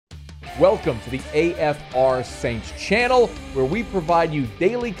Welcome to the AFR Saints channel, where we provide you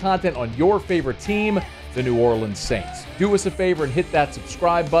daily content on your favorite team, the New Orleans Saints. Do us a favor and hit that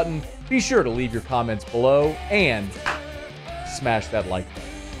subscribe button. Be sure to leave your comments below and smash that like button.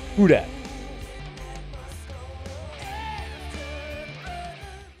 Who dat?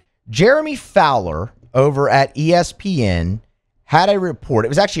 Jeremy Fowler over at ESPN had a report. It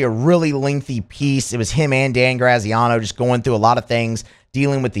was actually a really lengthy piece. It was him and Dan Graziano just going through a lot of things,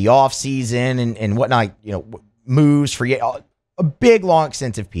 dealing with the offseason and whatnot, moves for a big, long,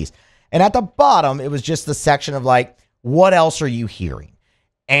 extensive piece. And at the bottom, it was just the section of like, what else are you hearing?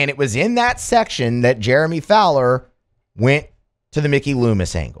 And it was in that section that Jeremy Fowler went to the Mickey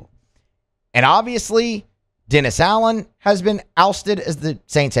Loomis angle. And obviously, Dennis Allen has been ousted as the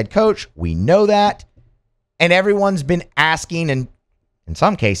Saints head coach. We know that. And everyone's been asking and, in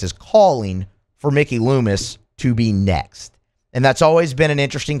some cases, calling for Mickey Loomis to be next. And that's always been an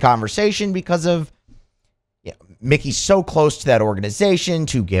interesting conversation because of Mickey's so close to that organization,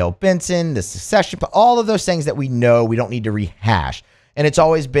 to Gail Benson, the succession, all of those things that we know we don't need to rehash. And it's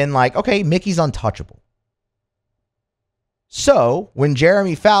always been like, okay, Mickey's untouchable. So when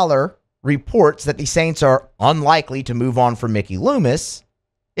Jeremy Fowler reports that the Saints are unlikely to move on from Mickey Loomis,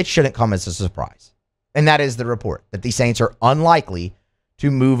 it shouldn't come as a surprise. And that is the report, that the Saints are unlikely to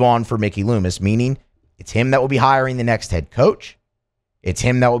move on for Mickey Loomis, meaning it's him that will be hiring the next head coach. It's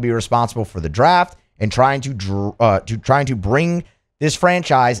him that will be responsible for the draft and trying to bring this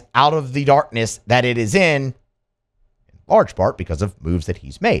franchise out of the darkness that it is in large part because of moves that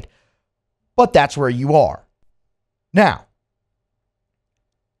he's made. But that's where you are. Now,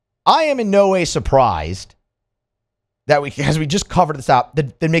 I am in no way surprised that as we just covered this out,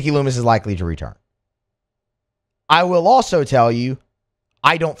 that Mickey Loomis is likely to return. I will also tell you,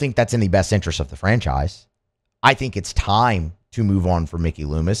 I don't think that's in the best interest of the franchise. I think it's time to move on from Mickey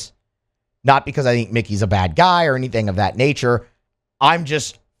Loomis. Not because I think Mickey's a bad guy or anything of that nature. I'm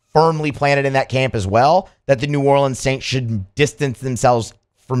just firmly planted in that camp as well, that the New Orleans Saints should distance themselves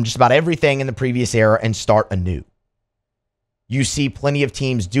from just about everything in the previous era and start anew. You see plenty of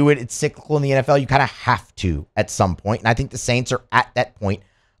teams do it. It's cyclical in the NFL. You kind of have to at some point. And I think the Saints are at that point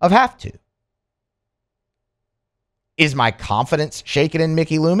of have to. Is my confidence shaken in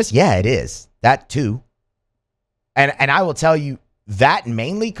Mickey Loomis? Yeah, it is. That too. And I will tell you, that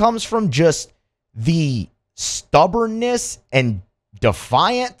mainly comes from just the stubbornness and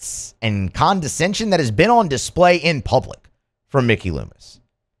defiance and condescension that has been on display in public from Mickey Loomis.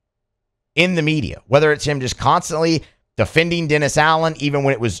 In the media. Whether it's him just constantly defending Dennis Allen, even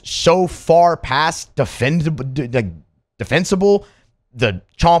when it was so far past defensible, the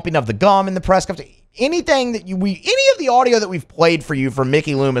chomping of the gum in the press conference. Anything that any of the audio that we've played for you from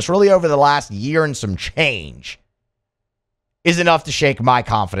Mickey Loomis really over the last year and some change is enough to shake my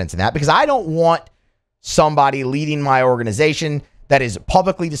confidence in that, because I don't want somebody leading my organization that is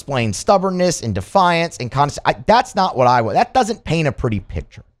publicly displaying stubbornness and defiance and that's not what I want. That doesn't paint a pretty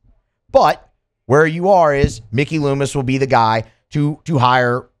picture. But where you are is Mickey Loomis will be the guy to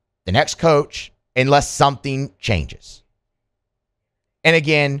hire the next coach unless something changes. And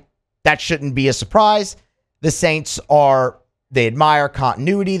again, that shouldn't be a surprise. The Saints they admire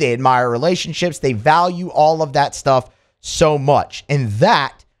continuity, they admire relationships, they value all of that stuff so much. And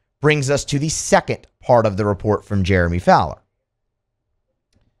that brings us to the second part of the report from Jeremy Fowler.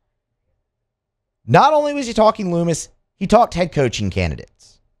 Not only was he talking Loomis, he talked head coaching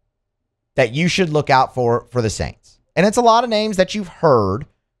candidates that you should look out for the Saints. And it's a lot of names that you've heard,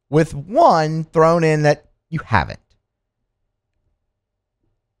 with one thrown in that you haven't.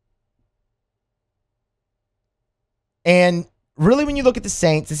 And really, when you look at the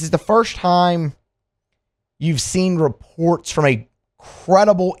Saints, this is the first time you've seen reports from a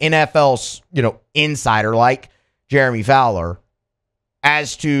credible NFL, insider like Jeremy Fowler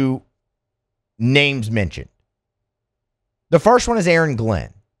as to names mentioned. The first one is Aaron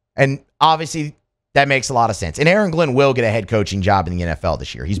Glenn. And obviously, that makes a lot of sense. And Aaron Glenn will get a head coaching job in the NFL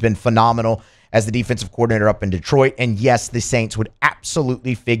this year. He's been phenomenal as the defensive coordinator up in Detroit. And yes, the Saints would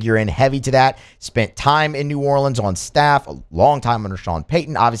absolutely figure in heavy to that. Spent time in New Orleans on staff, a long time under Sean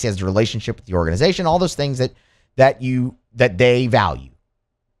Payton. Obviously has a relationship with the organization, all those things that they value.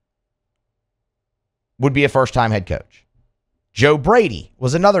 Would be a first-time head coach. Joe Brady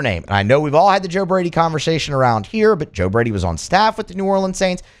was another name. And I know we've all had the Joe Brady conversation around here, but Joe Brady was on staff with the New Orleans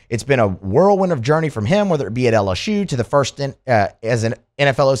Saints. It's been a whirlwind of journey from him, whether it be at LSU to the first as an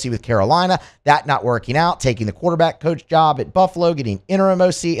NFL OC with Carolina, that not working out, taking the quarterback coach job at Buffalo, getting interim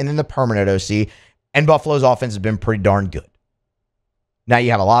OC, and then the permanent OC. And Buffalo's offense has been pretty darn good. Now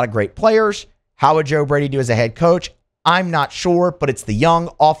you have a lot of great players. How would Joe Brady do as a head coach? I'm not sure, but it's the young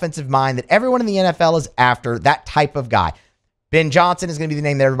offensive mind that everyone in the NFL is after, that type of guy. Ben Johnson is going to be the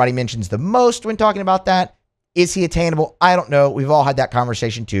name that everybody mentions the most when talking about that. Is he attainable? I don't know. We've all had that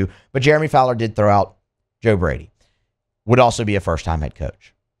conversation too, but Jeremy Fowler did throw out Joe Brady. Would also be a first-time head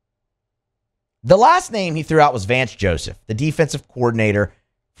coach. The last name he threw out was Vance Joseph, the defensive coordinator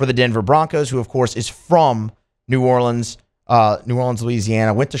for the Denver Broncos, who, of course, is from New Orleans,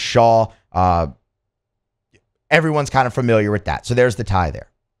 Louisiana, went to Shaw. Everyone's kind of familiar with that. So there's the tie there.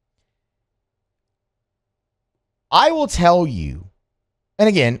 I will tell you, and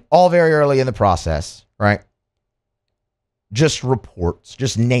again, all very early in the process, right? Just reports,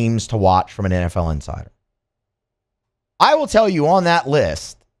 just names to watch from an NFL insider. I will tell you on that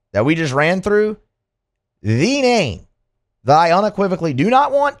list that we just ran through, the name that I unequivocally do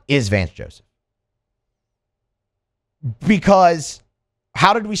not want is Vance Joseph. Because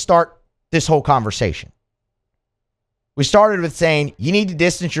how did we start this whole conversation? We started with saying you need to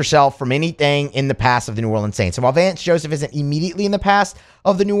distance yourself from anything in the past of the New Orleans Saints. And while Vance Joseph isn't immediately in the past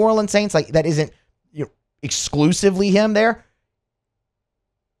of the New Orleans Saints, like that isn't exclusively him there,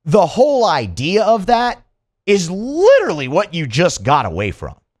 the whole idea of that is literally what you just got away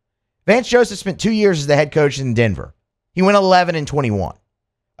from. Vance Joseph spent 2 years as the head coach in Denver. He went 11-21.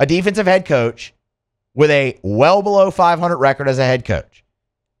 A defensive head coach with a well below 500 record as a head coach.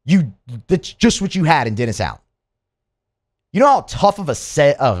 That's just what you had in Dennis Allen. You know how tough of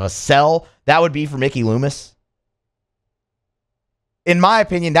a sell that would be for Mickey Loomis? In my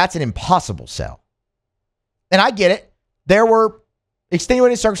opinion, that's an impossible sell. And I get it. There were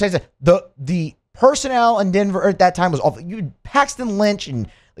extenuating circumstances. The personnel in Denver at that time was awful. You had Paxton Lynch and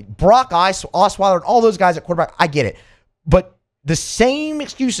Brock Osweiler and all those guys at quarterback. I get it. But the same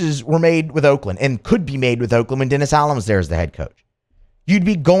excuses were made with Oakland and could be made with Oakland when Dennis Allen was there as the head coach. You'd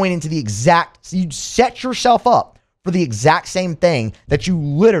be going into you'd set yourself up for the exact same thing that you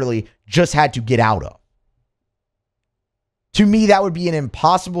literally just had to get out of. To me, that would be an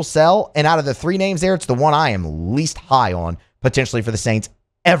impossible sell. And out of the three names there, it's the one I am least high on potentially for the Saints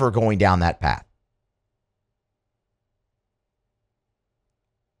ever going down that path.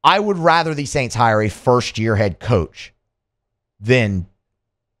 I would rather the Saints hire a first-year head coach than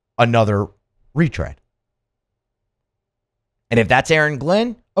another retread. And if that's Aaron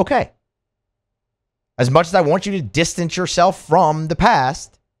Glenn, okay. As much as I want you to distance yourself from the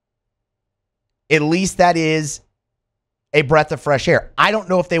past, at least that is a breath of fresh air. I don't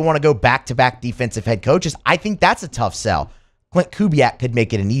know if they want to go back-to-back defensive head coaches. I think that's a tough sell. Clint Kubiak could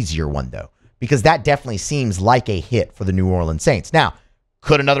make it an easier one, though, because that definitely seems like a hit for the New Orleans Saints. Now,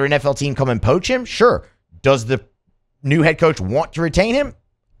 could another NFL team come and poach him? Sure. Does the new head coach want to retain him?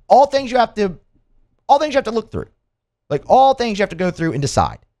 All things you have to look through. Like all things you have to go through and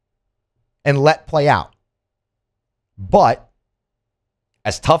decide and let play out. But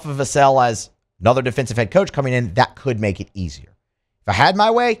as tough of a sell as another defensive head coach coming in, that could make it easier. If I had my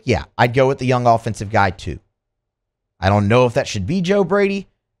way, yeah, I'd go with the young offensive guy too. I don't know if that should be Joe Brady,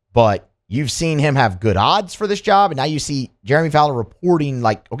 but you've seen him have good odds for this job, and now you see Jeremy Fowler reporting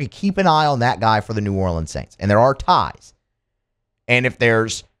like, okay, keep an eye on that guy for the New Orleans Saints. And there are ties. And if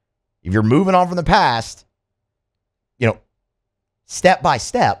you're moving on from the past, step by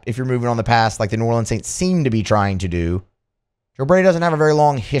step, if you're moving on the past like the New Orleans Saints seem to be trying to do, Joe Brady doesn't have a very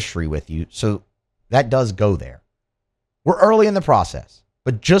long history with you, so that does go there. We're early in the process,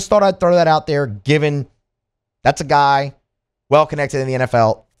 but just thought I'd throw that out there, given that's a guy well-connected in the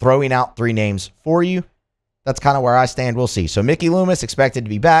NFL, throwing out three names for you. That's kind of where I stand. We'll see. So Mickey Loomis expected to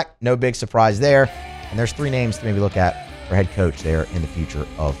be back. No big surprise there. And there's three names to maybe look at for head coach there in the future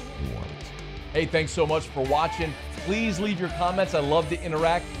of New Orleans. Hey, thanks so much for watching. Please leave your comments. I love to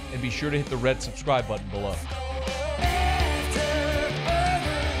interact. And be sure to hit the red subscribe button below.